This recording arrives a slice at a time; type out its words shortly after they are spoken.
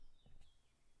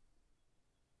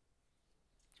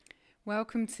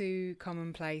Welcome to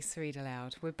Commonplace Read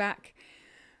Aloud. We're back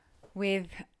with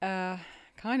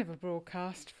kind of a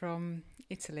broadcast from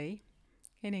Italy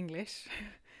in English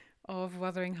of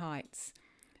Wuthering Heights.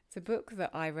 It's a book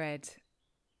that I read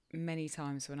many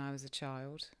times when I was a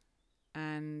child,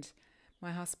 and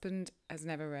my husband has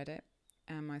never read it,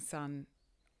 and my son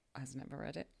has never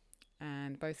read it,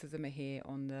 and both of them are here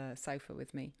on the sofa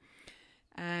with me.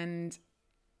 And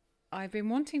I've been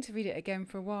wanting to read it again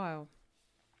for a while,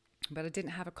 but I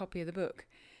didn't have a copy of the book.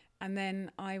 And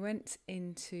then I went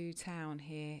into town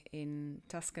here in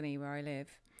Tuscany, where I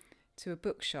live, to a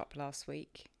bookshop last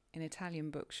week, an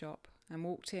Italian bookshop, and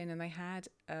walked in and they had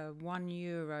a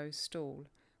 €1 stall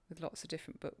with lots of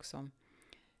different books on.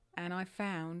 And I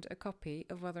found a copy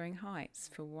of Wuthering Heights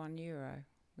for €1,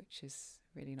 which is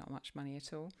really not much money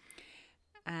at all.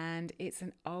 And it's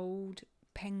an old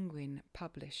Penguin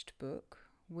published book,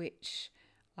 which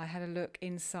I had a look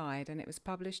inside, and it was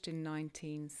published in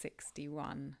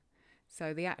 1961.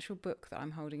 So the actual book that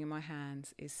I'm holding in my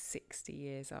hands is 60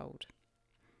 years old.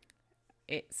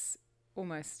 It's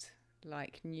almost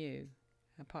like new,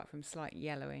 apart from slight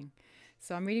yellowing.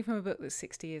 So I'm reading from a book that's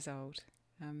 60 years old.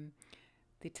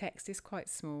 The text is quite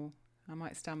small. I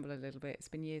might stumble a little bit. It's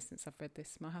been years since I've read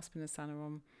this. My husband and son are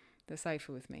on the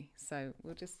sofa with me, so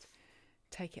we'll just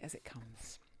take it as it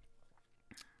comes.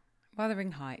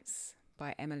 Wuthering Heights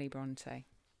by Emily Bronte.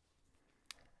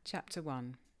 Chapter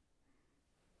 1.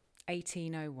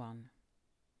 1801.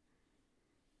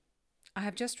 I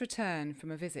have just returned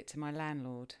from a visit to my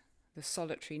landlord, the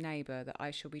solitary neighbour that I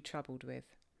shall be troubled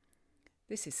with.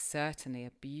 This is certainly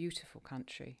a beautiful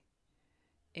country.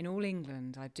 In all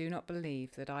England, I do not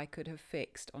believe that I could have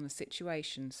fixed on a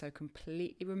situation so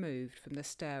completely removed from the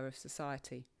stir of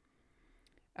society.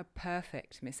 A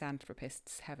perfect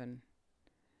misanthropist's heaven.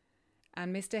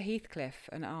 And Mr. Heathcliff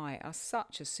and I are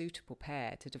such a suitable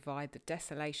pair to divide the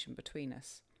desolation between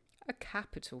us. A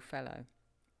capital fellow.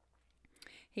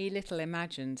 He little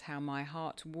imagined how my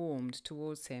heart warmed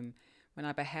towards him when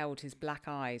I beheld his black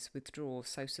eyes withdraw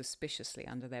so suspiciously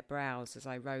under their brows as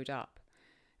I rode up,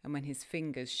 and when his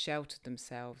fingers sheltered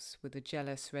themselves with a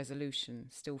jealous resolution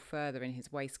still further in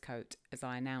his waistcoat as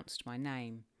I announced my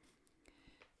name.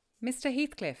 "Mr.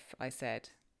 Heathcliff," I said.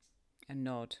 A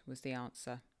nod was the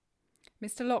answer.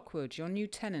 "Mr. Lockwood, your new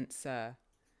tenant, sir.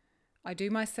 I do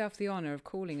myself the honour of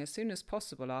calling as soon as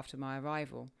possible after my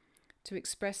arrival, to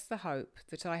express the hope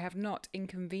that I have not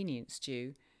inconvenienced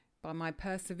you by my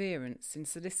perseverance in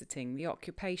soliciting the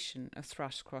occupation of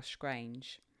Thrushcross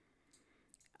Grange.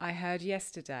 I heard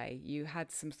yesterday you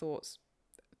had some thoughts—"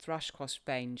 "Thrushcross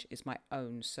Grange is my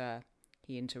own, sir,"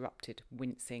 he interrupted,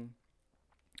 wincing.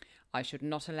 "I should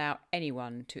not allow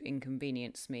anyone to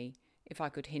inconvenience me if I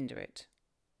could hinder it.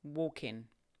 Walk in."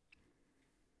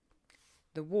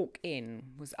 The "walk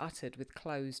in" was uttered with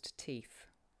closed teeth,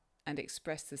 and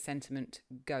expressed the sentiment,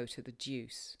 "go to the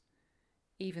deuce."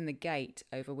 Even the gate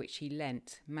over which he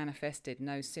leant manifested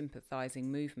no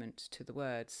sympathising movement to the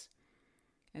words,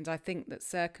 and I think that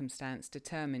circumstance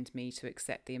determined me to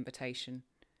accept the invitation.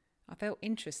 I felt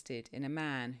interested in a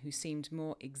man who seemed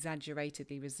more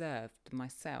exaggeratedly reserved than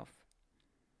myself.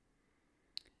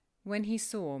 When he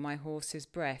saw my horse's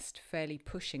breast fairly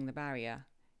pushing the barrier,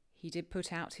 he did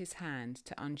put out his hand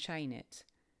to unchain it,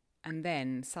 and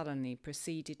then sullenly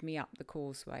preceded me up the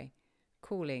causeway,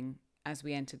 calling, as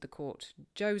we entered the court,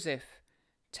 "Joseph,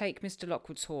 take Mr.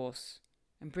 Lockwood's horse,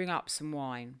 and bring up some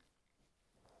wine."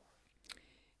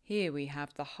 Here we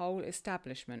have the whole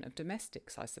establishment of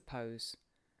domestics, I suppose,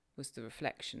 was the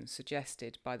reflection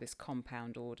suggested by this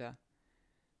compound order.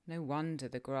 No wonder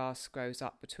the grass grows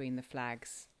up between the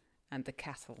flags, and the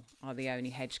cattle are the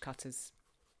only hedge cutters.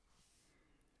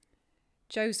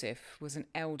 Joseph was an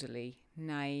elderly,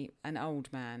 nay, an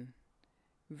old man,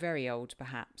 very old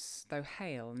perhaps, though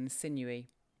hale and sinewy.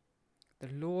 "The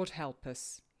Lord help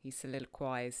us," he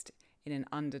soliloquized in an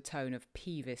undertone of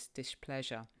peevish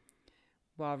displeasure,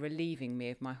 while relieving me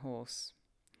of my horse,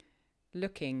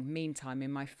 looking meantime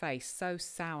in my face so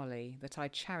sourly that I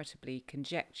charitably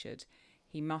conjectured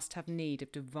he must have need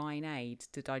of divine aid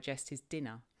to digest his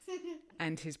dinner,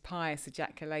 and his pious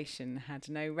ejaculation had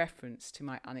no reference to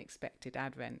my unexpected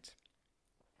advent.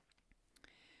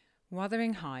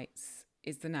 Wuthering Heights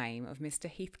is the name of Mr.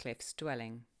 Heathcliff's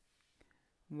dwelling,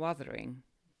 Wuthering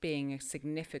being a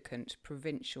significant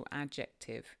provincial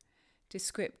adjective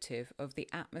descriptive of the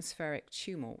atmospheric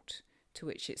tumult to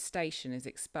which its station is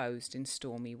exposed in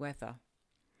stormy weather.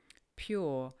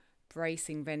 Pure,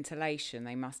 bracing ventilation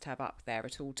they must have up there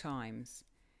at all times.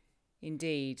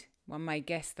 Indeed, one may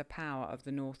guess the power of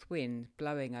the north wind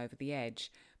blowing over the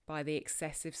edge by the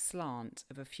excessive slant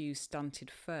of a few stunted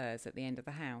firs at the end of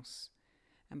the house,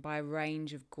 and by a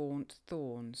range of gaunt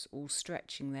thorns all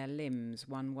stretching their limbs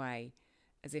one way,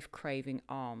 as if craving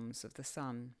alms of the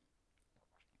sun.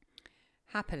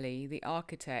 Happily, the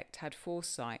architect had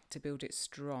foresight to build it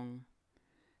strong.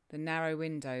 The narrow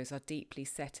windows are deeply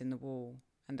set in the wall,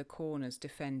 and the corners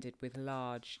defended with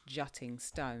large, jutting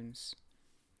stones.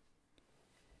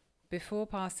 Before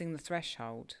passing the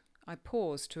threshold, I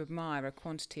paused to admire a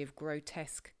quantity of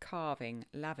grotesque carving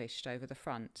lavished over the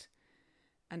front,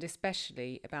 and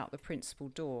especially about the principal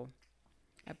door,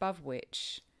 above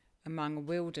which, among a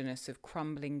wilderness of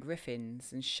crumbling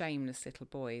griffins and shameless little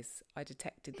boys, I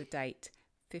detected the date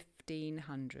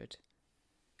 1500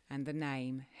 and the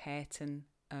name Hareton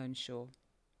Earnshaw.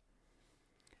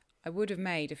 I would have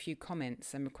made a few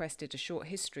comments and requested a short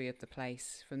history of the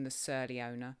place from the surly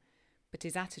owner, but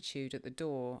his attitude at the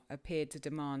door appeared to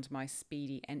demand my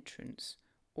speedy entrance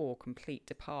or complete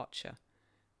departure,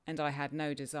 and I had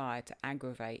no desire to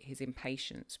aggravate his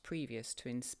impatience previous to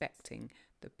inspecting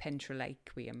the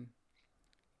penetralium.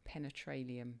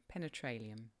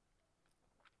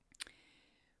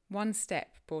 One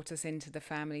step brought us into the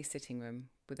family sitting room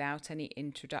without any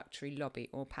introductory lobby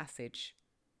or passage.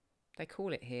 They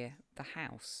call it here the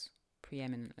house,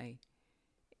 preeminently.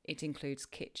 It includes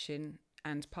kitchen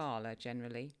and parlour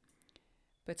generally,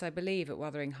 but I believe at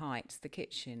Wuthering Heights the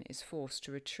kitchen is forced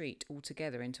to retreat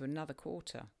altogether into another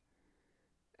quarter.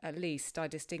 At least I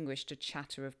distinguished a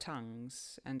chatter of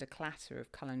tongues and a clatter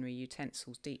of culinary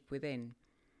utensils deep within,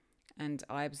 and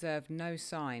I observed no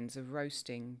signs of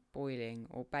roasting, boiling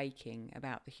or baking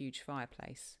about the huge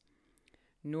fireplace,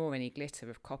 nor any glitter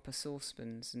of copper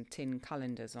saucepans and tin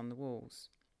cullenders on the walls.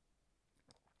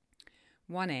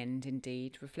 One end,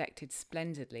 indeed, reflected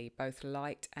splendidly both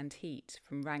light and heat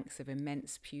from ranks of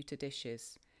immense pewter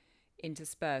dishes,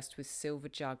 interspersed with silver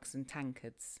jugs and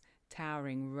tankards,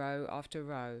 towering row after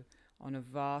row on a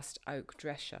vast oak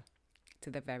dresser to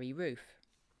the very roof.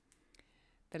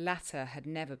 The latter had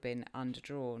never been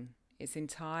underdrawn. Its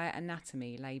entire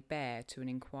anatomy lay bare to an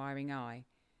inquiring eye,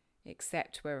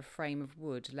 except where a frame of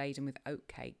wood laden with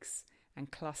oatcakes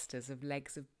and clusters of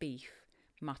legs of beef,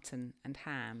 mutton and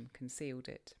ham concealed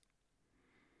it.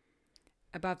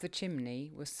 Above the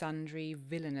chimney were sundry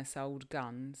villainous old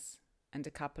guns and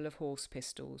a couple of horse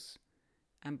pistols,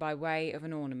 and by way of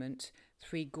an ornament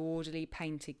 3 gaudily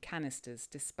painted canisters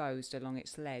disposed along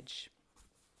its ledge.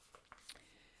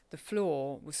 The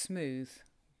floor was smooth,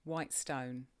 white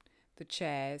stone, the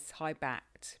chairs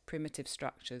high-backed, primitive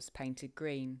structures painted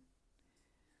green.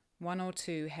 1 or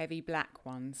 2 heavy black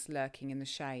ones lurking in the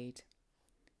shade.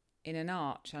 In an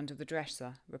arch under the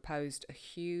dresser reposed a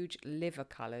huge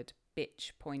liver-coloured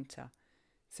bitch pointer,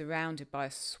 surrounded by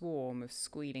a swarm of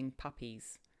squealing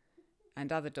puppies,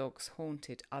 and other dogs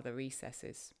haunted other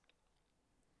recesses.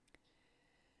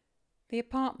 The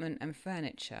apartment and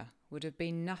furniture would have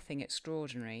been nothing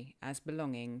extraordinary as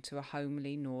belonging to a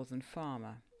homely northern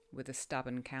farmer with a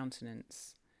stubborn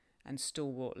countenance and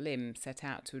stalwart limbs set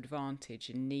out to advantage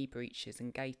in knee breeches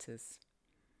and gaiters.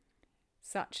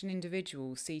 Such an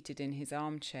individual seated in his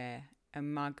armchair, a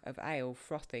mug of ale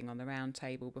frothing on the round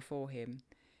table before him,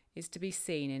 is to be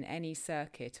seen in any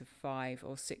circuit of 5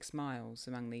 or 6 miles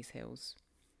among these hills,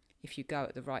 if you go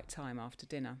at the right time after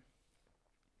dinner.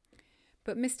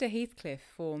 But Mr. Heathcliff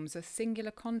forms a singular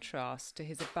contrast to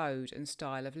his abode and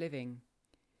style of living.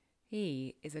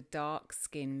 He is a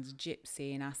dark-skinned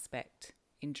gypsy in aspect,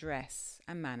 in dress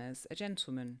and manners a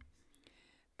gentleman.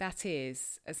 That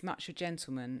is, as much a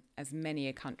gentleman as many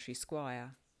a country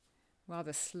squire,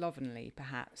 rather slovenly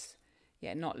perhaps,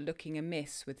 yet not looking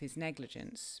amiss with his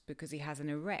negligence, because he has an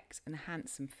erect and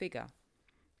handsome figure,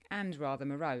 and rather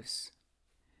morose.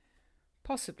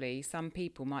 Possibly some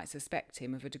people might suspect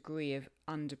him of a degree of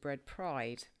underbred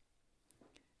pride.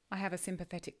 I have a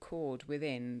sympathetic chord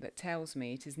within that tells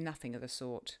me it is nothing of the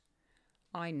sort.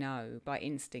 I know by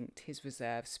instinct his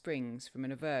reserve springs from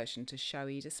an aversion to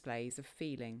showy displays of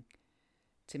feeling,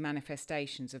 to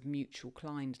manifestations of mutual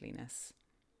kindliness.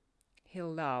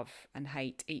 He'll love and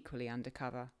hate equally under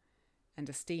cover, and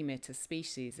esteem it a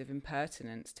species of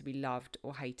impertinence to be loved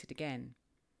or hated again.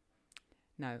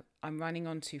 No, I'm running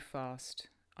on too fast.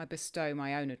 I bestow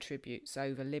my own attributes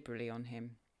over liberally on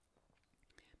him.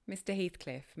 Mr.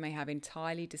 Heathcliff may have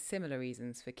entirely dissimilar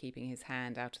reasons for keeping his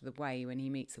hand out of the way when he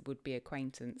meets a would-be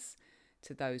acquaintance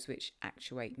to those which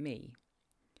actuate me.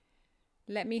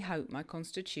 Let me hope my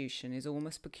constitution is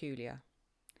almost peculiar.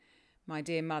 My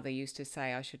dear mother used to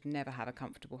say I should never have a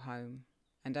comfortable home,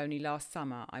 and only last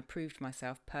summer I proved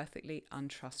myself perfectly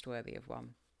untrustworthy of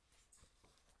one.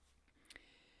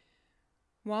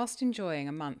 Whilst enjoying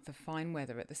a month of fine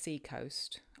weather at the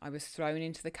seacoast, I was thrown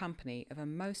into the company of a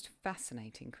most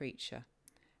fascinating creature,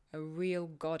 a real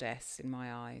goddess in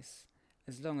my eyes,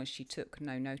 as long as she took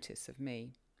no notice of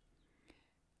me.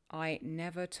 I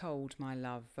never told my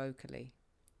love vocally.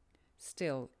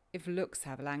 Still, if looks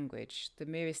have language, the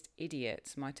merest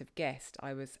idiot might have guessed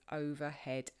I was over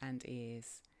head and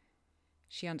ears.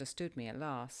 She understood me at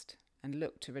last, and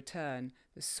looked to return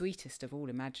the sweetest of all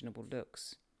imaginable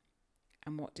looks.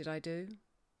 And what did I do?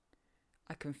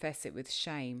 I confess it with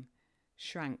shame,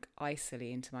 shrank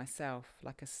icily into myself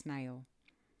like a snail.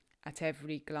 At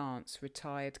every glance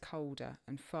retired colder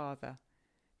and farther,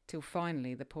 till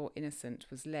finally the poor innocent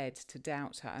was led to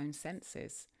doubt her own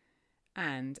senses,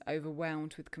 and,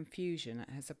 overwhelmed with confusion at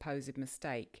her supposed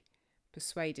mistake,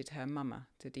 persuaded her mamma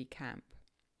to decamp.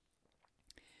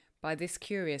 By this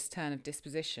curious turn of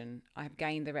disposition, I have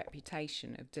gained the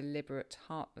reputation of deliberate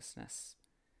heartlessness.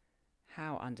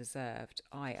 How undeserved,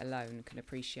 I alone can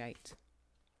appreciate.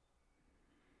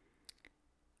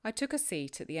 I took a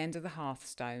seat at the end of the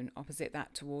hearthstone opposite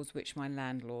that towards which my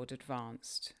landlord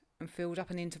advanced, and filled up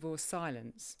an interval of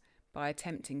silence by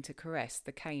attempting to caress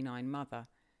the canine mother,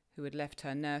 who had left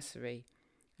her nursery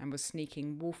and was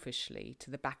sneaking wolfishly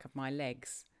to the back of my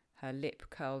legs, her lip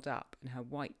curled up and her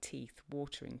white teeth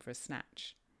watering for a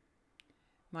snatch.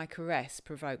 My caress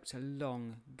provoked a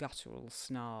long, guttural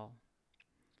snarl.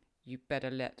 "You'd better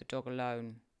let the dog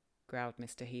alone," growled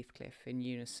Mr. Heathcliff in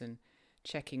unison,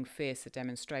 checking fiercer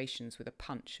demonstrations with a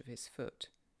punch of his foot.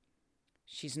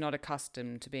 "She's not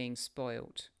accustomed to being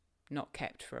spoilt, not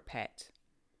kept for a pet."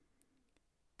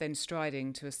 Then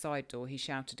striding to a side door, he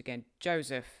shouted again,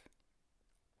 "Joseph!"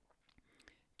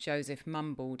 Joseph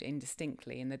mumbled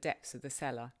indistinctly in the depths of the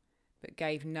cellar, but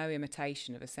gave no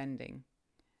imitation of ascending.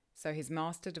 So his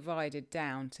master divided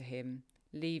down to him,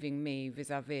 leaving me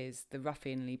vis-a-vis the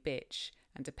ruffianly bitch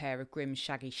and a pair of grim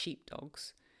shaggy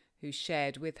sheepdogs, who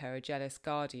shared with her a jealous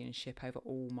guardianship over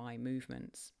all my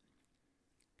movements.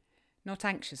 Not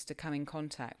anxious to come in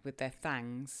contact with their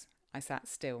fangs, I sat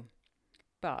still,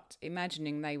 but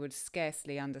imagining they would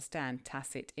scarcely understand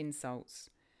tacit insults,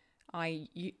 I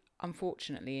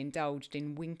unfortunately indulged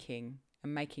in winking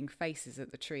and making faces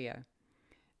at the trio,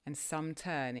 and some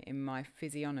turn in my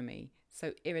physiognomy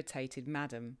so irritated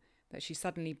Madam that she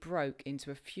suddenly broke into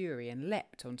a fury and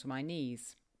leapt onto my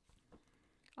knees.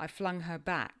 I flung her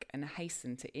back and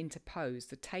hastened to interpose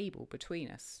the table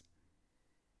between us.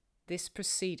 This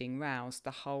proceeding roused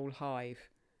the whole hive.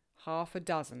 6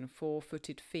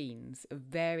 4-footed fiends of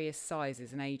various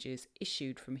sizes and ages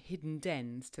issued from hidden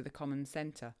dens to the common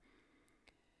centre.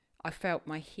 I felt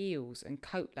my heels and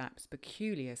coat laps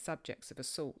peculiar subjects of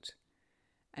assault,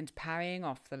 and parrying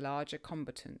off the larger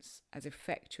combatants as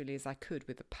effectually as I could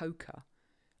with a poker,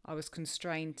 I was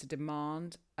constrained to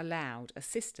demand aloud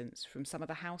assistance from some of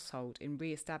the household in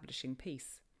re-establishing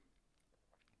peace.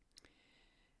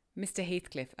 Mr.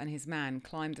 Heathcliff and his man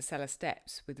climbed the cellar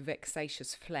steps with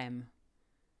vexatious phlegm.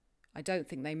 I don't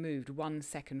think they moved 1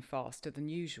 second faster than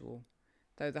usual,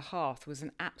 though the hearth was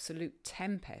an absolute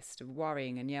tempest of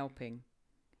worrying and yelping.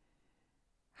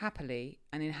 Happily,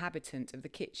 an inhabitant of the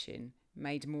kitchen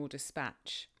made more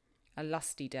dispatch. A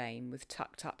lusty dame with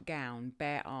tucked-up gown,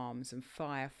 bare arms and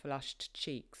fire-flushed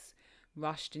cheeks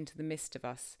rushed into the midst of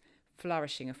us,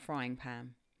 flourishing a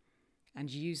frying-pan, and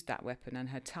used that weapon and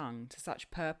her tongue to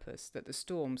such purpose that the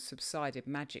storm subsided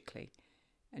magically,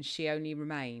 and she only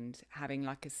remained, having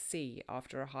like a sea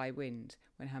after a high wind,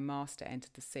 when her master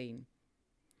entered the scene.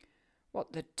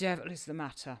 "What the devil is the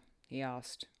matter?" he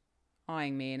asked,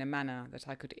 eyeing me in a manner that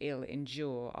I could ill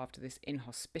endure after this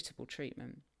inhospitable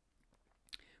treatment.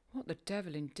 "What the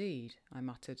devil indeed?" I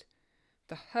muttered.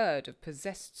 "The herd of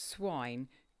possessed swine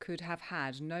could have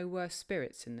had no worse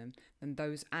spirits in them than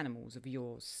those animals of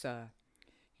yours, sir.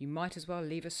 You might as well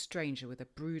leave a stranger with a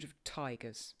brood of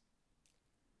tigers."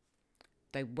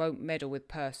 "They won't meddle with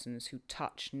persons who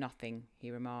touch nothing,"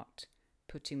 he remarked,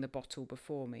 putting the bottle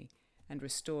before me and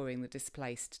restoring the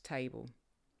displaced table.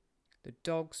 "The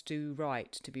dogs do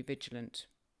right to be vigilant.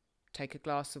 Take a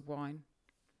glass of wine?"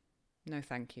 "No,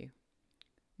 thank you."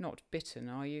 "Not bitten,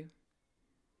 are you?"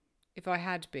 "If I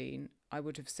had been, I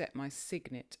would have set my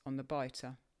signet on the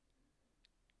biter."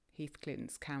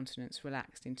 Heathcliff's countenance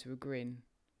relaxed into a grin.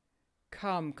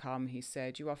 Come, he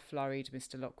said, "you are flurried,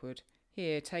 Mr. Lockwood.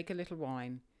 Here, take a little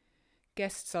wine.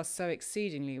 Guests are so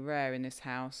exceedingly rare in this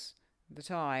house that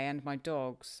I and my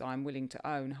dogs, I am willing to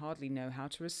own, hardly know how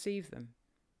to receive them.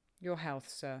 Your health,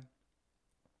 sir."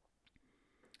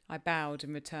 I bowed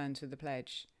and returned to the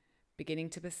pledge,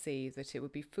 beginning to perceive that it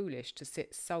would be foolish to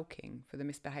sit sulking for the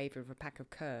misbehaviour of a pack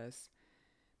of curs,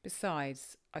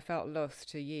 Besides, I felt loth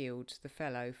to yield the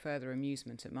fellow further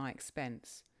amusement at my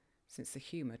expense, since the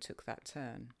humour took that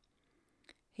turn.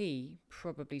 He,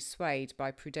 probably swayed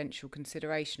by prudential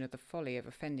consideration of the folly of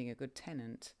offending a good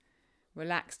tenant,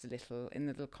 relaxed a little in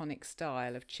the laconic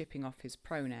style of chipping off his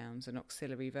pronouns and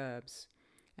auxiliary verbs,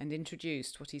 and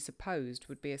introduced what he supposed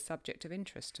would be a subject of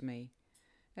interest to me,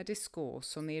 a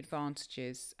discourse on the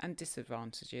advantages and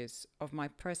disadvantages of my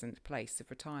present place of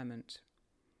retirement.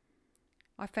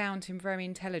 I found him very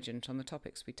intelligent on the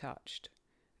topics we touched.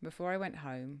 Before I went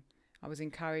home, I was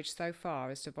encouraged so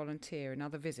far as to volunteer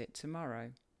another visit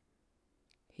tomorrow.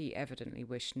 He evidently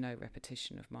wished no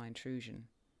repetition of my intrusion.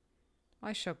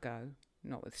 I shall go,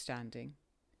 notwithstanding.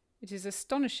 It is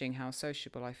astonishing how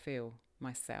sociable I feel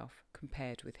myself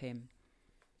compared with him.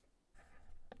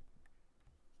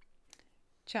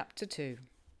 Chapter 2.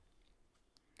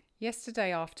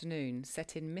 Yesterday afternoon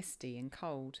set in misty and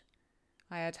cold.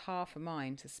 I had half a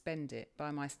mind to spend it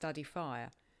by my study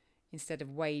fire instead of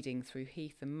wading through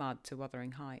heath and mud to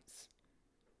Wuthering Heights.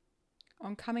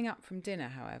 On coming up from dinner,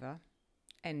 however,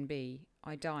 N.B.,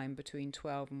 I dined between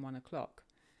 12 and 1 o'clock.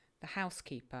 The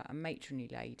housekeeper, a matronly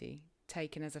lady,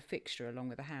 taken as a fixture along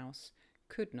with the house,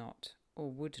 could not,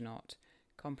 or would not,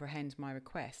 comprehend my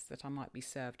request that I might be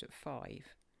served at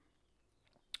 5.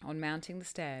 On mounting the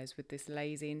stairs with this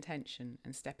lazy intention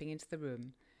and stepping into the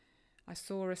room, I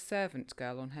saw a servant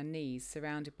girl on her knees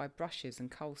surrounded by brushes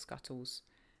and coal scuttles,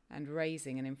 and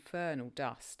raising an infernal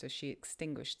dust as she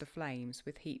extinguished the flames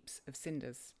with heaps of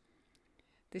cinders.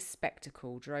 This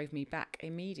spectacle drove me back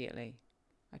immediately.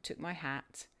 I took my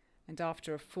hat, and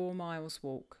after a 4 miles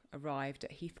walk arrived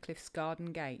at Heathcliff's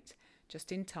garden gate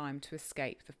just in time to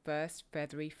escape the first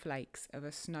feathery flakes of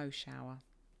a snow shower.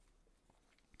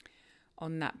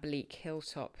 On that bleak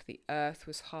hilltop the earth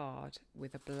was hard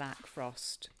with a black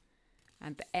frost,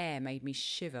 and the air made me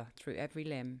shiver through every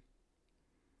limb.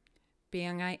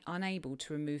 Being unable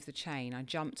to remove the chain, I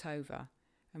jumped over,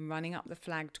 and running up the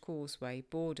flagged causeway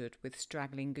bordered with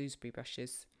straggling gooseberry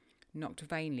bushes, knocked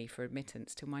vainly for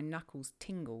admittance till my knuckles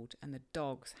tingled and the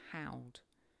dogs howled.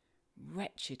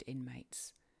 "Wretched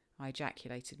inmates," I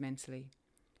ejaculated mentally.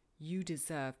 "You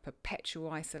deserve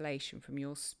perpetual isolation from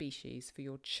your species for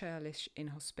your churlish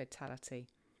inhospitality.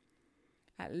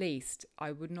 At least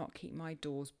I would not keep my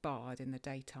doors barred in the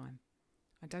daytime.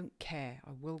 I don't care,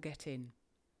 I will get in."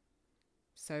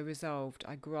 So resolved,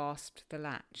 I grasped the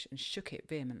latch and shook it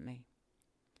vehemently.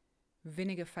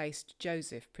 Vinegar-faced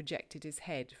Joseph projected his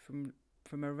head from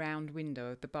a round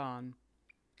window of the barn.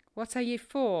 "What are ye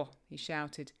for?" he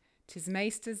shouted. "'Tis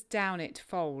Maister's down it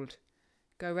fold.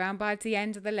 Go round by the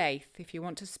end of the lath if you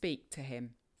want to speak to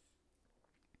him."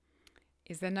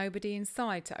 "Is there nobody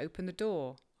inside to open the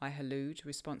door?" I hallooed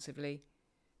responsively.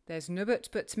 "There's nubbut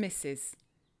but Missus,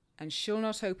 and she'll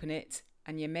not open it,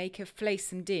 and ye make her flay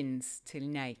some dins till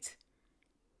night."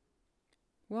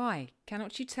 "Why,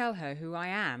 cannot you tell her who I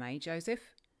am,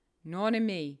 Joseph?" "Nor in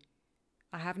me.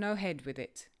 I have no head with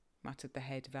it," muttered the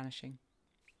head, vanishing.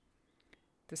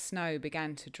 The snow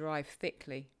began to drive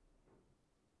thickly.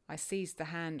 I seized the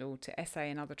handle to essay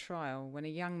another trial when a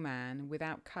young man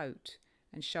without coat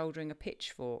and shouldering a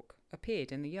pitchfork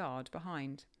appeared in the yard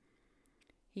behind.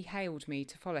 He hailed me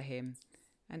to follow him,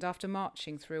 and after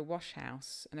marching through a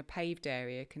wash-house and a paved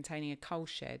area containing a coal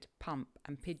shed, pump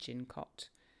and pigeon cot,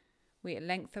 we at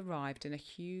length arrived in a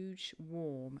huge,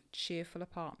 warm, cheerful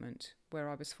apartment where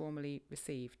I was formally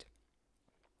received.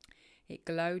 It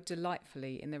glowed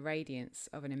delightfully in the radiance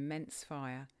of an immense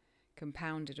fire,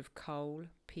 compounded of coal,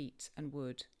 peat and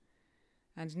wood,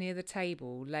 and near the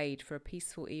table laid for a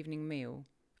peaceful evening meal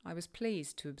I was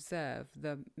pleased to observe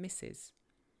the Mrs.,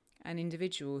 an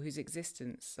individual whose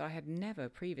existence I had never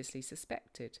previously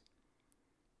suspected.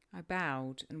 I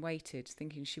bowed and waited,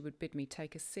 thinking she would bid me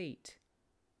take a seat.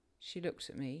 She looked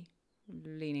at me,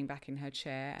 leaning back in her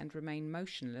chair, and remained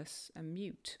motionless and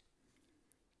mute.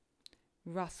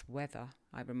 "Rough weather,"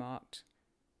 I remarked.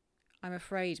 "I'm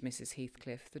afraid, Mrs.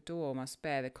 Heathcliff, the door must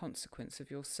bear the consequence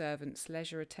of your servants'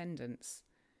 leisure attendance.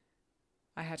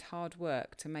 I had hard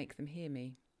work to make them hear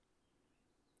me."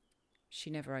 She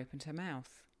never opened her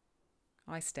mouth.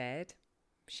 I stared.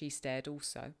 She stared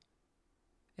also.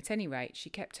 At any rate, she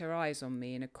kept her eyes on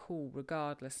me in a cool,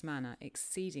 regardless manner,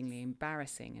 exceedingly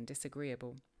embarrassing and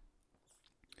disagreeable.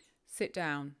 "Sit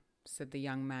down," said the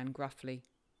young man gruffly.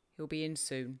 "He'll be in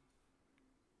soon."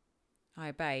 I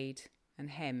obeyed and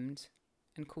hemmed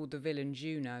and called the villain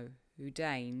Juno, who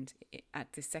deigned,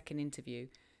 at this second interview,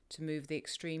 to move the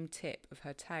extreme tip of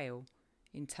her tail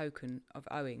in token of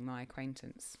owing my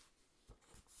acquaintance.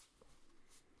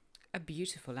 "A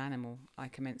beautiful animal," I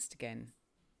commenced again.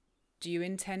 "Do you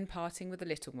intend parting with the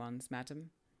little ones,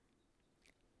 madam?"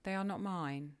 "They are not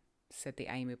mine," said the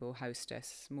amiable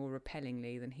hostess, more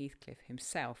repellingly than Heathcliff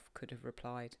himself could have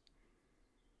replied.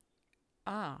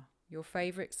 "Ah, your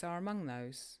favourites are among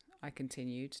those," I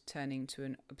continued, turning to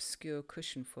an obscure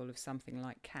cushionful of something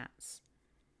like cats.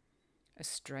 "A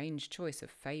strange choice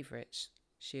of favourites,"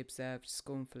 she observed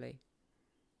scornfully.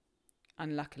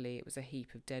 Unluckily, it was a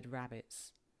heap of dead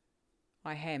rabbits.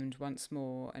 I hemmed once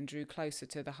more and drew closer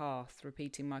to the hearth,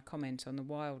 repeating my comment on the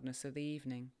wildness of the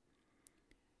evening.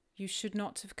 "You should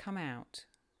not have come out,"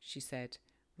 she said,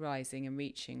 rising and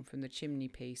reaching from the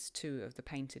chimney-piece 2 of the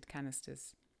painted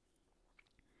canisters.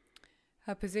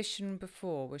 Her position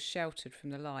before was sheltered from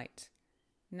the light.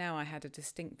 Now I had a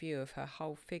distinct view of her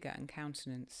whole figure and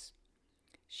countenance.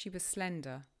 She was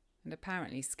slender, and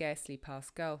apparently scarcely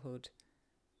past girlhood,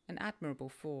 an admirable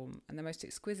form, and the most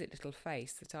exquisite little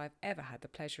face that I have ever had the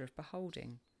pleasure of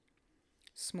beholding.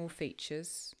 Small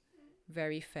features,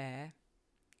 very fair,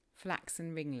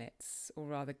 flaxen ringlets, or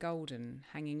rather golden,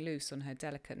 hanging loose on her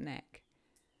delicate neck,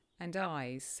 and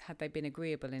eyes, had they been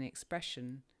agreeable in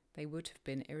expression, they would have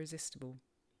been irresistible.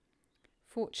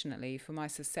 Fortunately for my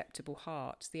susceptible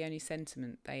heart, the only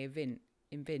sentiment they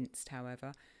evinced,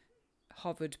 however,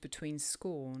 hovered between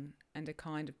scorn and a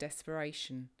kind of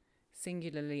desperation,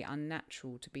 singularly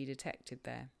unnatural to be detected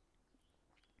there.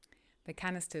 The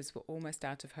canisters were almost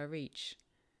out of her reach.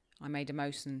 I made a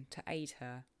motion to aid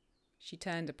her. She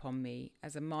turned upon me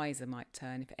as a miser might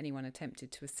turn if anyone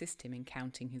attempted to assist him in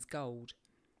counting his gold.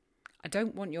 "I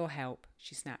don't want your help,"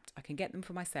 she snapped. "I can get them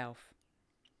for myself."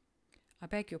 "I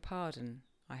beg your pardon,"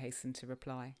 I hastened to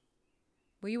reply.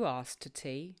 "Were you asked to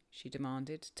tea?" she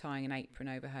demanded, tying an apron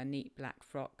over her neat black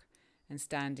frock and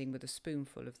standing with a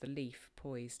spoonful of the leaf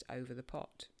poised over the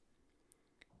pot.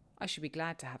 "I should be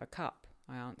glad to have a cup,"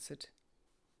 I answered.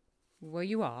 "Were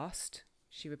you asked?"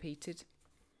 she repeated.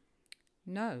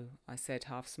 "No," I said,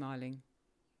 half smiling.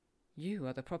 "You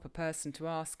are the proper person to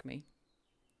ask me."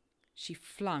 She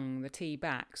flung the tea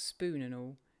back, spoon and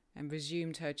all, and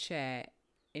resumed her chair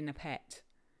in a pet,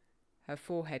 her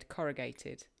forehead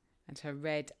corrugated and her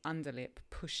red underlip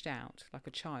pushed out like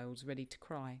a child's ready to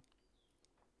cry.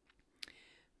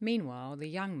 Meanwhile, the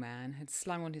young man had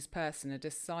slung on his person a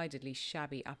decidedly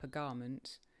shabby upper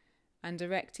garment, and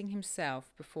directing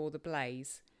himself before the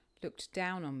blaze, looked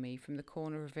down on me from the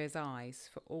corner of his eyes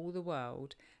for all the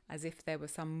world as if there were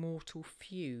some mortal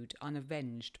feud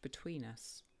unavenged between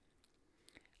us.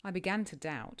 I began to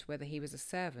doubt whether he was a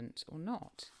servant or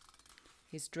not.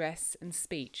 His dress and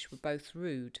speech were both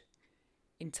rude,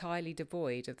 entirely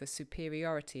devoid of the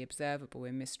superiority observable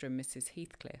in Mr. and Mrs.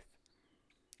 Heathcliff.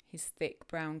 His thick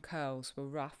brown curls were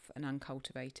rough and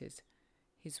uncultivated.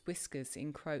 His whiskers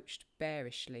encroached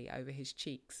bearishly over his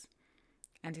cheeks,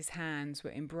 and his hands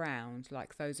were embrowned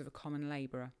like those of a common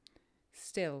labourer.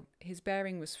 Still, his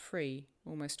bearing was free,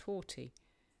 almost haughty,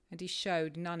 and he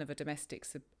showed none of a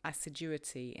domestic's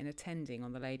assiduity in attending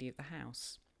on the lady of the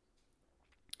house.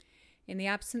 In the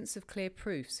absence of clear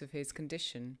proofs of his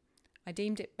condition, I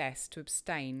deemed it best to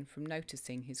abstain from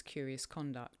noticing his curious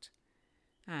conduct,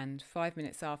 and 5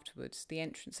 minutes afterwards the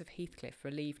entrance of Heathcliff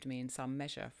relieved me in some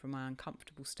measure from my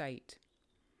uncomfortable state.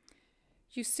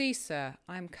 "You see, sir,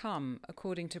 I am come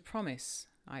according to promise,"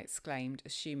 I exclaimed,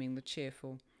 assuming the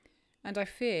cheerful, "and I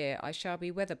fear I shall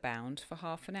be weather-bound for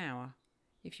half an hour,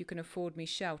 if you can afford me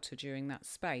shelter during that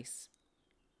space."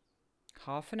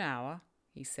 "Half an hour?"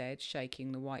 he said,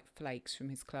 shaking the white flakes from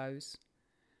his clothes.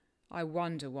 "I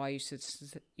wonder why you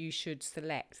should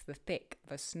select the thick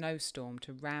of a snowstorm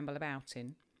to ramble about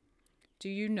in. Do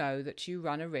you know that you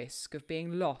run a risk of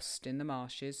being lost in the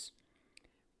marshes?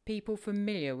 People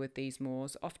familiar with these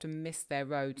moors often miss their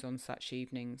roads on such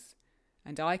evenings,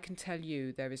 and I can tell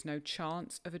you there is no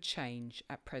chance of a change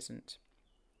at present."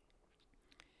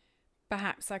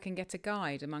 "Perhaps I can get a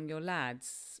guide among your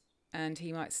lads, and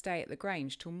he might stay at the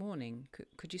Grange till morning.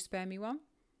 Could you spare me one?"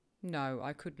 "No,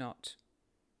 I could not."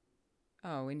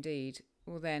 "Oh, indeed.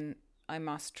 Well, then, I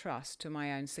must trust to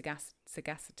my own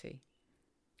sagacity."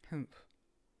 "Humph."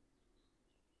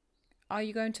 "Are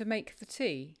you going to make the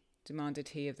tea?" demanded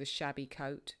he of the shabby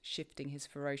coat, shifting his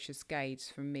ferocious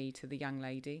gaze from me to the young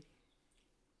lady.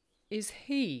 "Is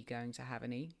he going to have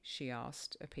any?" she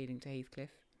asked, appealing to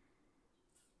Heathcliff.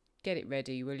 "Get it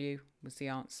ready, will you?" was the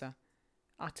answer,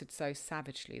 uttered so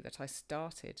savagely that I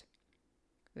started.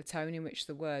 The tone in which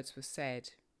the words were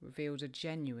said revealed a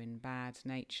genuine bad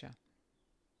nature.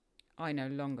 I no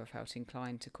longer felt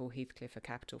inclined to call Heathcliff a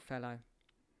capital fellow.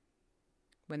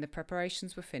 When the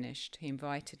preparations were finished, he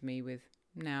invited me with,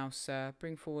 "Now, sir,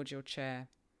 bring forward your chair,"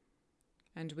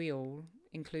 and we all,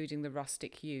 including the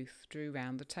rustic youth, drew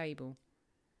round the table,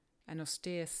 an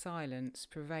austere silence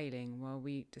prevailing while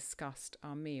we discussed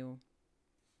our meal.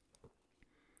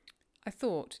 I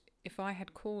thought if I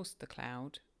had caused the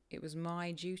cloud, it was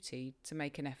my duty to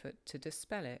make an effort to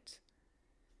dispel it.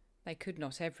 They could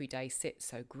not every day sit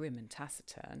so grim and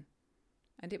taciturn,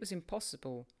 and it was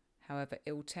impossible, however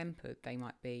ill-tempered they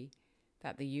might be,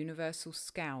 that the universal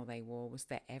scowl they wore was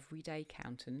their everyday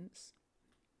countenance.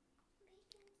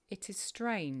 "It is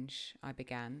strange," I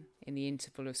began, in the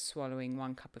interval of swallowing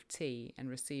one cup of tea and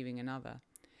receiving another.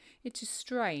 "It is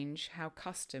strange how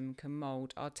custom can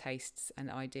mould our tastes and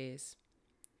ideas.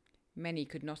 Many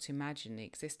could not imagine the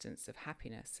existence of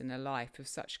happiness in a life of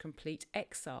such complete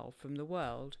exile from the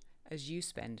world as you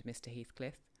spend, Mr.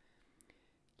 Heathcliff.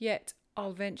 Yet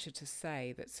I'll venture to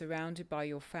say that surrounded by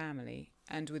your family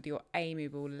and with your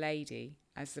amiable lady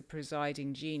as the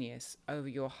presiding genius over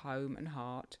your home and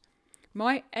heart—"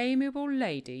 "My amiable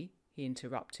lady," he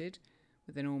interrupted,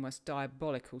 with an almost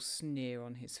diabolical sneer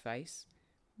on his face.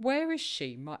 "Where is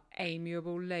she, my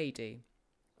amiable lady?"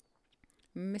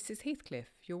 "Mrs. Heathcliff,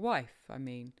 your wife, I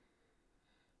mean."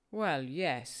 "Well,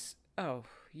 yes. Oh,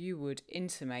 you would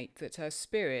intimate that her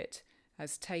spirit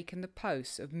has taken the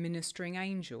post of ministering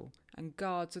angel and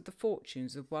guards of the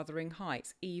fortunes of Wuthering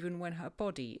Heights even when her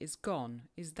body is gone.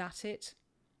 Is that it?"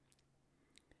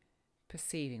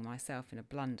 Perceiving myself in a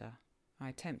blunder, I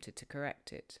attempted to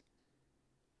correct it.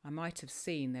 I might have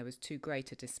seen there was too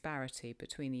great a disparity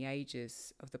between the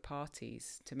ages of the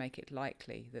parties to make it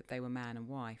likely that they were man and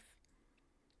wife.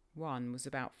 One was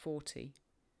about 40,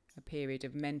 a period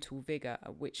of mental vigour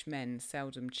at which men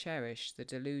seldom cherish the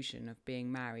delusion of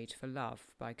being married for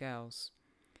love by girls.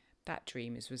 That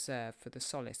dream is reserved for the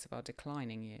solace of our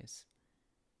declining years.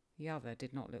 The other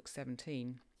did not look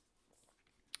 17.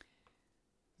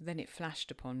 Then it flashed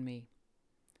upon me.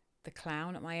 The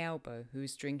clown at my elbow, who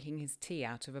was drinking his tea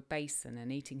out of a basin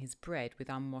and eating his bread with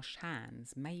unwashed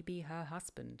hands, may be her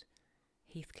husband.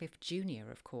 Heathcliff Junior,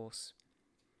 of course.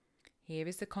 Here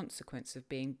is the consequence of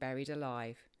being buried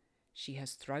alive. She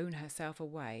has thrown herself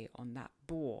away on that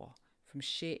boor from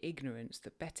sheer ignorance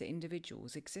that better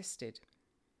individuals existed.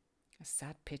 A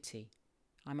sad pity.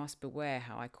 I must beware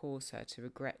how I cause her to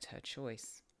regret her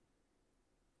choice.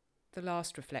 The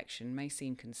last reflection may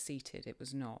seem conceited. It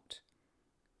was not.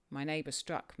 My neighbour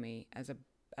struck me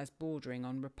as bordering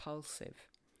on repulsive.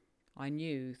 I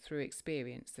knew through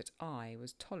experience that I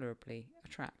was tolerably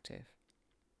attractive.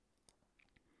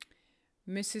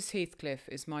 "Mrs. Heathcliff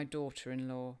is my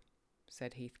daughter-in-law,"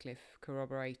 said Heathcliff,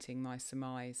 corroborating my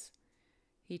surmise.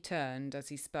 He turned, as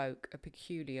he spoke, a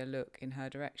peculiar look in her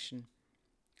direction,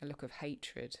 a look of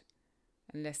hatred,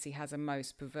 unless he has a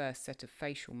most perverse set of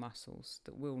facial muscles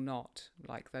that will not,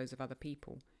 like those of other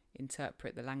people,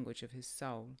 interpret the language of his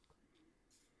soul.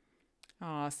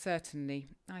 "Ah, certainly,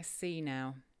 I see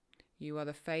now. You are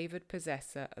the favoured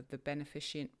possessor of the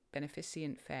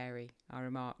beneficent fairy," I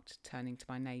remarked, turning to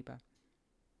my neighbour.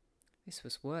 This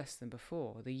was worse than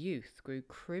before. The youth grew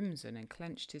crimson and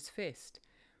clenched his fist,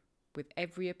 with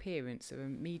every appearance of a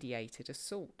meditated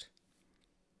assault.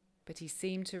 But he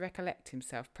seemed to recollect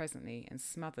himself presently and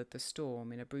smothered the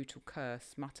storm in a brutal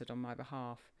curse muttered on my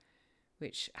behalf,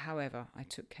 which, however, I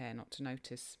took care not to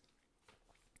notice.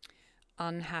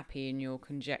 "Unhappy in your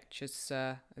conjectures,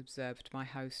 sir," observed my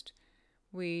host.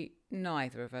 "We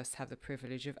neither of us have the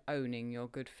privilege of owning your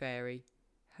good fairy.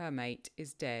 Her mate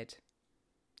is dead.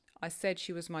 I said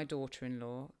she was my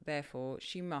daughter-in-law, therefore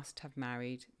she must have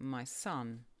married my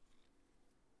son."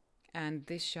 "And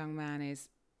this young man is—"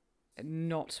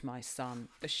 "Not my son,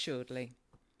 assuredly."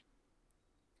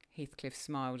 Heathcliff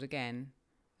smiled again,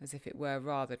 as if it were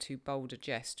rather too bold a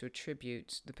jest to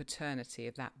attribute the paternity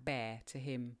of that bear to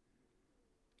him.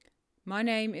 "My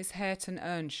name is Hareton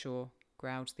Earnshaw,"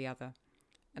 growled the other,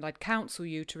 "and I'd counsel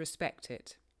you to respect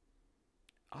it."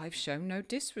 "I've shown no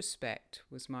disrespect,"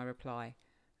 was my reply,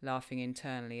 laughing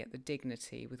internally at the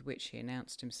dignity with which he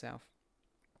announced himself.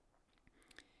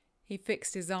 He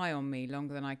fixed his eye on me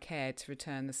longer than I cared to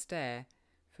return the stare,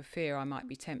 for fear I might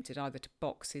be tempted either to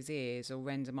box his ears or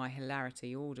render my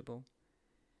hilarity audible.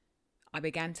 I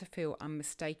began to feel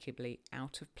unmistakably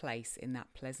out of place in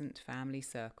that pleasant family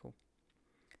circle.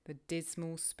 The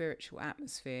dismal spiritual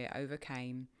atmosphere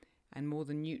overcame and more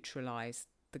than neutralised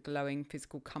the glowing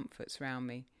physical comforts round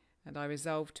me, and I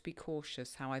resolved to be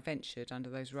cautious how I ventured under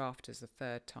those rafters a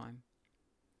third time.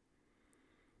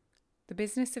 The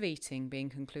business of eating being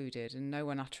concluded, and no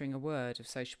one uttering a word of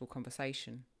sociable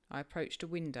conversation, I approached a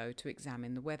window to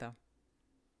examine the weather.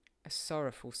 A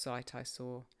sorrowful sight I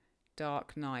saw,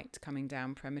 dark night coming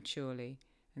down prematurely,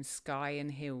 and sky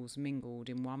and hills mingled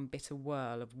in one bitter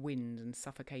whirl of wind and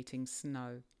suffocating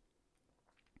snow.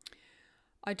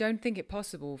 I don't think it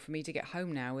possible for me to get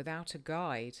home now without a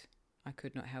guide, I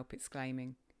could not help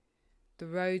exclaiming. The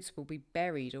roads will be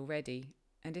buried already,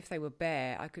 and if they were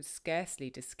bare, I could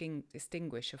scarcely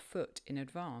distinguish a foot in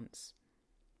advance.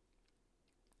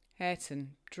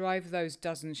 Hareton, drive those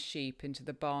dozen sheep into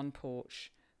the barn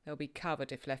porch. They'll be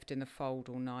covered if left in the fold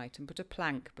all night, and put a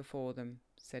plank before them,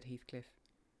 said Heathcliff.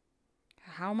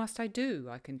 How must I do?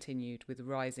 I continued, with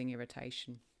rising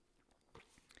irritation.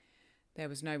 There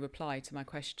was no reply to my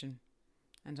question,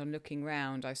 and on looking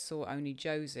round I saw only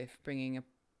Joseph bringing a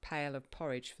pail of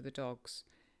porridge for the dogs,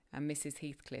 and Mrs.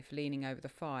 Heathcliff leaning over the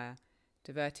fire,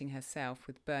 diverting herself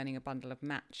with burning a bundle of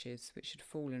matches which had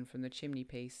fallen from the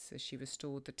chimney-piece as she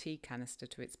restored the tea canister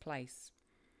to its place.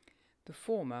 The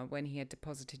former, when he had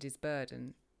deposited his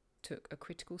burden, took a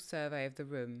critical survey of the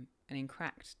room, and in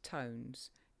cracked tones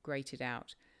grated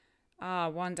out, "Ah,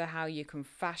 wonder how you can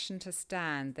fashion to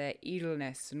stand their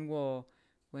idleness and war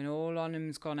when all on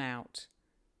 'em's gone out.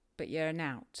 But you're an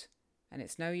out, and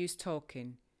it's no use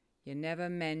talking. You never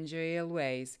mend your ill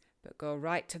ways, but go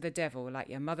right to the devil like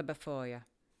your mother before you."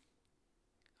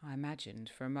 I imagined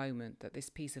for a moment that this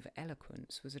piece of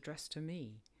eloquence was addressed to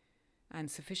me, and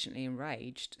sufficiently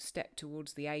enraged, stepped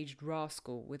towards the aged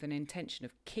rascal with an intention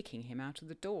of kicking him out of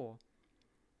the door.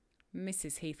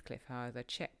 Mrs. Heathcliff, however,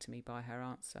 checked me by her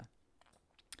answer.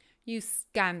 "You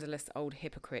scandalous old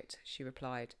hypocrite," she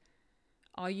replied.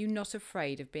 "Are you not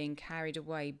afraid of being carried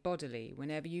away bodily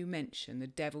whenever you mention the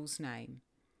devil's name?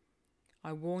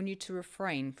 I warn you to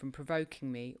refrain from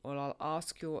provoking me, or I'll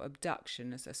ask your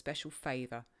abduction as a special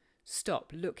favour.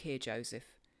 Stop, look here,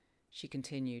 Joseph," she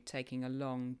continued, taking a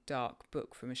long, dark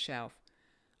book from a shelf.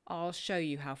 "I'll show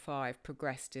you how far I've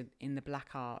progressed in the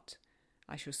black art.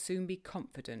 I shall soon be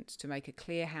confident to make a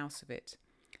clear house of it.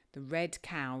 The red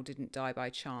cow didn't die by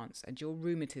chance, and your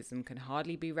rheumatism can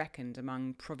hardly be reckoned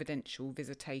among providential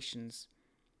visitations."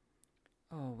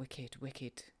 "Oh, wicked,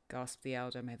 wicked," gasped the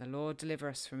elder. "May the Lord deliver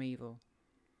us from evil."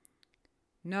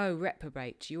 "No,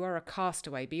 reprobate, you are a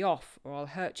castaway. Be off, or I'll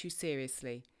hurt you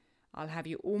seriously. I'll have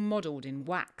you all modelled in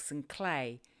wax and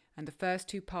clay, and the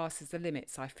first who passes the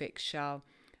limits I fix I'll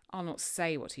not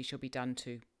say what he shall be done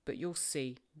to, but you'll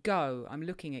see. Go, I'm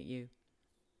looking at you."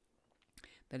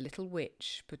 The little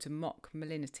witch put a mock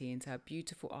malignity into her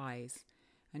beautiful eyes,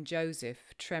 and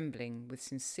Joseph, trembling with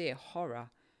sincere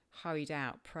horror, hurried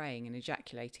out, praying and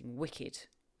ejaculating "wicked"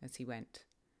 as he went.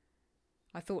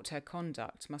 I thought her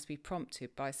conduct must be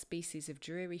prompted by a species of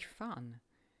dreary fun,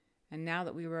 and now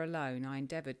that we were alone, I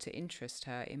endeavoured to interest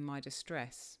her in my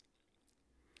distress.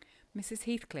 "Mrs.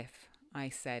 Heathcliff," I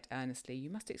said earnestly, "you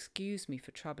must excuse me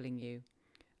for troubling you.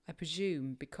 I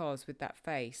presume because, with that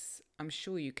face, I'm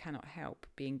sure you cannot help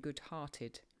being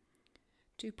good-hearted.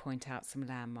 Do point out some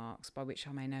landmarks by which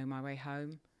I may know my way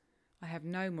home. I have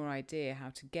no more idea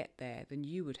how to get there than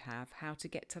you would have how to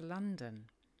get to London."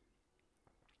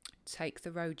 "Take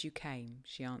the road you came,"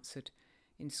 she answered,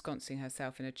 ensconcing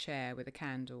herself in a chair with a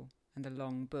candle and the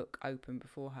long book open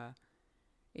before her.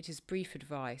 "It is brief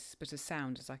advice, but as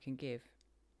sound as I can give.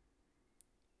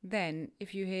 Then,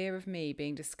 if you hear of me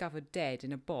being discovered dead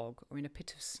in a bog or in a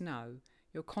pit of snow,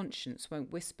 your conscience won't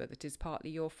whisper that it is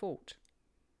partly your fault."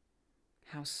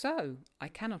 "How so? I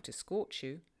cannot escort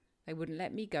you. They wouldn't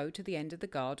let me go to the end of the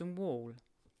garden wall."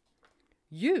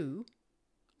 "You?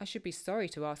 I should be sorry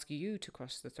to ask you to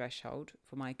cross the threshold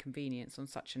for my convenience on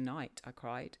such a night," I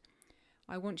cried.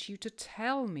 "I want you to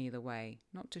tell me the way,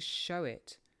 not to show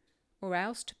it, or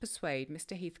else to persuade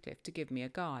Mr. Heathcliff to give me a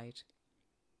guide."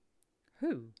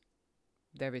 "Who?"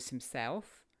 "There is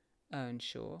himself,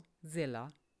 Earnshaw,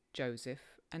 Zillah,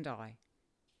 Joseph, and I.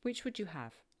 Which would you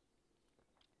have?"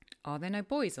 "Are there no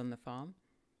boys on the farm?"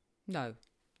 "No,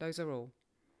 those are all."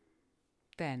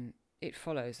 "Then it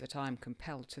follows that I am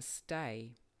compelled to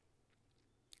stay."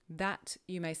 "That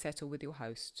you may settle with your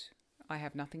host. I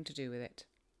have nothing to do with it."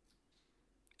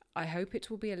 "I hope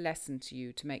it will be a lesson to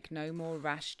you to make no more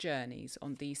rash journeys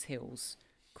on these hills,"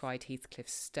 cried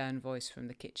Heathcliff's stern voice from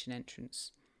the kitchen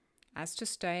entrance. "As to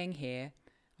staying here,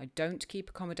 I don't keep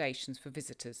accommodations for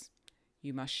visitors.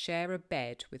 You must share a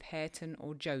bed with Hareton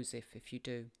or Joseph if you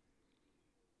do."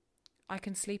 "I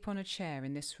can sleep on a chair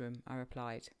in this room," I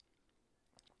replied.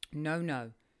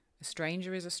 No. A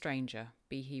stranger is a stranger,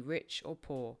 be he rich or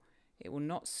poor. It will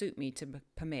not suit me to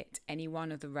permit any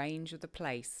one of the range of the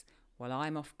place while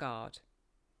I'm off guard,"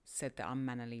 said the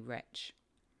unmannerly wretch.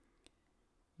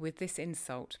 With this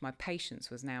insult, my patience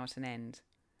was now at an end.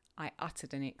 I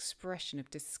uttered an expression of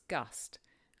disgust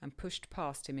and pushed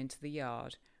past him into the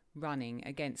yard, running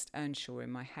against Earnshaw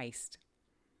in my haste.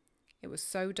 It was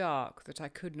so dark that I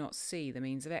could not see the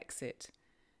means of exit,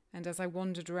 and as I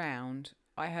wandered round,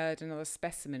 I heard another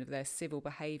specimen of their civil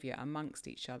behaviour amongst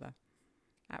each other.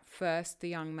 At first the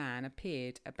young man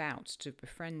appeared about to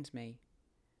befriend me.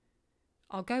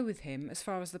 "I'll go with him as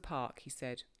far as the park," he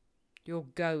said.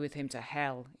 "You'll go with him to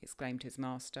hell," exclaimed his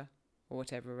master, or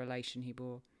whatever relation he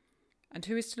bore. "And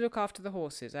who is to look after the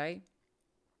horses, eh?"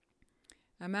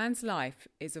 "A man's life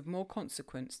is of more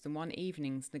consequence than one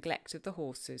evening's neglect of the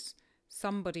horses.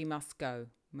 Somebody must go,"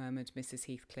 murmured Mrs.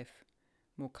 Heathcliff,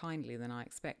 more kindly than I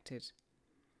expected.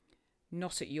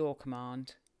 "Not at your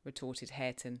command," retorted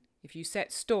Hareton. "If you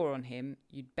set store on him,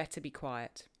 you'd better be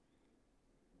quiet."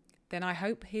 "Then I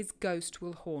hope his ghost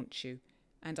will haunt you,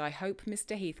 and I hope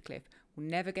Mr. Heathcliff will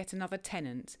never get another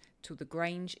tenant till the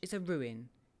Grange is a ruin,"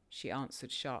 she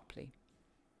answered sharply.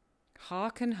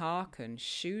 "Hearken, hearken,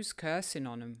 shoes cursing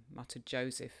on 'em," muttered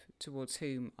Joseph, towards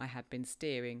whom I had been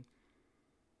steering.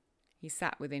 He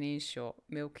sat within earshot,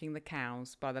 milking the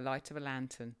cows by the light of a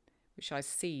lantern, which I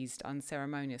seized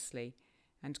unceremoniously,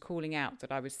 and calling out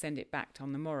that I would send it back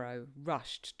on the morrow,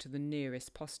 rushed to the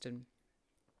nearest postern.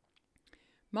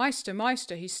 "Meister,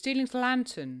 meister, he's stealing the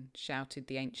lantern," shouted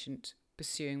the ancient,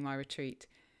 pursuing my retreat.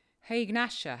 "Hey,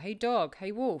 Gnasher, hey, dog,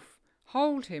 hey, wolf,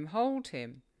 hold him, hold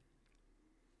him."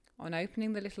 On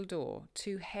opening the little door,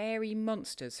 2 hairy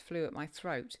monsters flew at my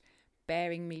throat,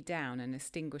 bearing me down and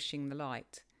extinguishing the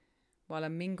light, while a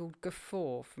mingled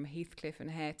guffaw from Heathcliff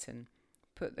and Hareton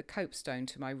put the copestone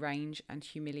to my rage and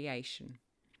humiliation.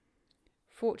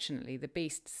 Fortunately, the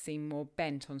beasts seemed more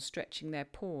bent on stretching their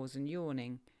paws and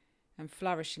yawning, and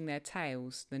flourishing their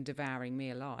tails than devouring me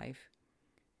alive.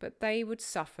 But they would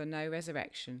suffer no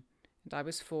resurrection, and I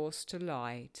was forced to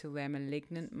lie till their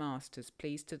malignant masters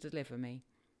pleased to deliver me.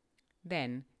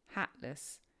 Then,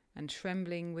 hatless and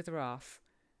trembling with wrath,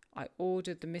 I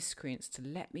ordered the miscreants to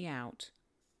let me out,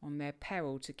 on their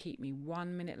peril to keep me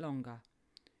 1 minute longer,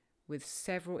 with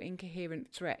several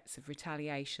incoherent threats of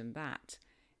retaliation that,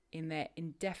 in their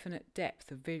indefinite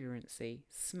depth of virulency,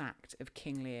 smacked of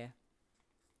King Lear.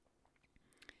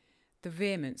 The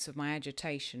vehemence of my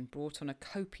agitation brought on a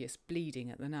copious bleeding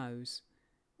at the nose,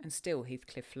 and still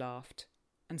Heathcliff laughed,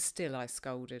 and still I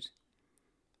scolded.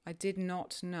 I did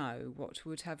not know what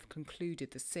would have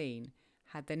concluded the scene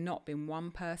had there not been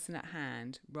one person at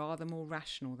hand rather more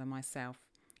rational than myself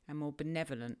and more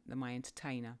benevolent than my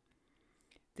entertainer.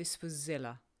 This was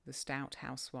Zillah, the stout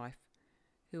housewife,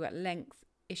 who at length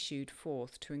issued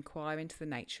forth to inquire into the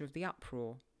nature of the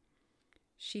uproar.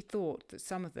 She thought that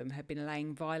some of them had been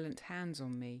laying violent hands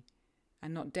on me,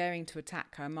 and not daring to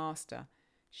attack her master,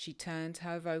 she turned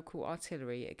her vocal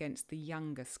artillery against the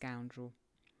younger scoundrel.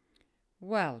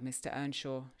 "Well, Mr.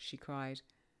 Earnshaw," she cried,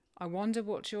 "I wonder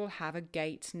what you'll have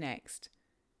agate next.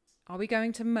 Are we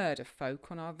going to murder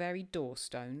folk on our very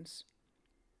door-stones?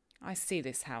 I see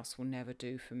this house will never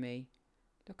do for me.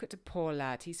 Look at the poor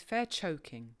lad, he's fair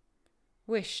choking.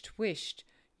 Whisht, whisht,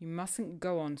 you mustn't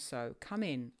go on so. Come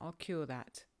in, I'll cure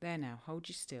that. There now, hold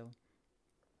you still."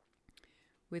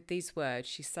 With these words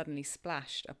she suddenly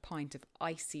splashed a pint of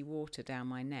icy water down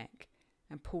my neck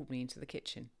and pulled me into the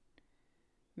kitchen.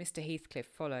 Mr. Heathcliff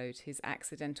followed, his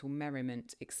accidental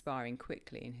merriment expiring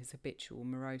quickly in his habitual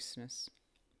moroseness.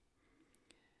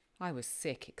 I was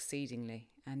sick exceedingly,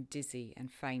 and dizzy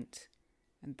and faint,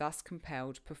 and thus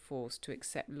compelled perforce to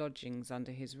accept lodgings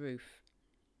under his roof.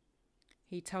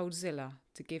 He told Zillah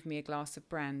to give me a glass of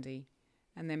brandy,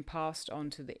 and then passed on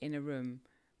to the inner room,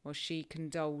 while she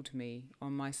condoled me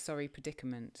on my sorry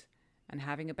predicament, and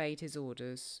having obeyed his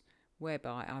orders,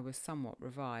 whereby I was somewhat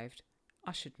revived,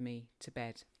 ushered me to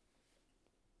bed.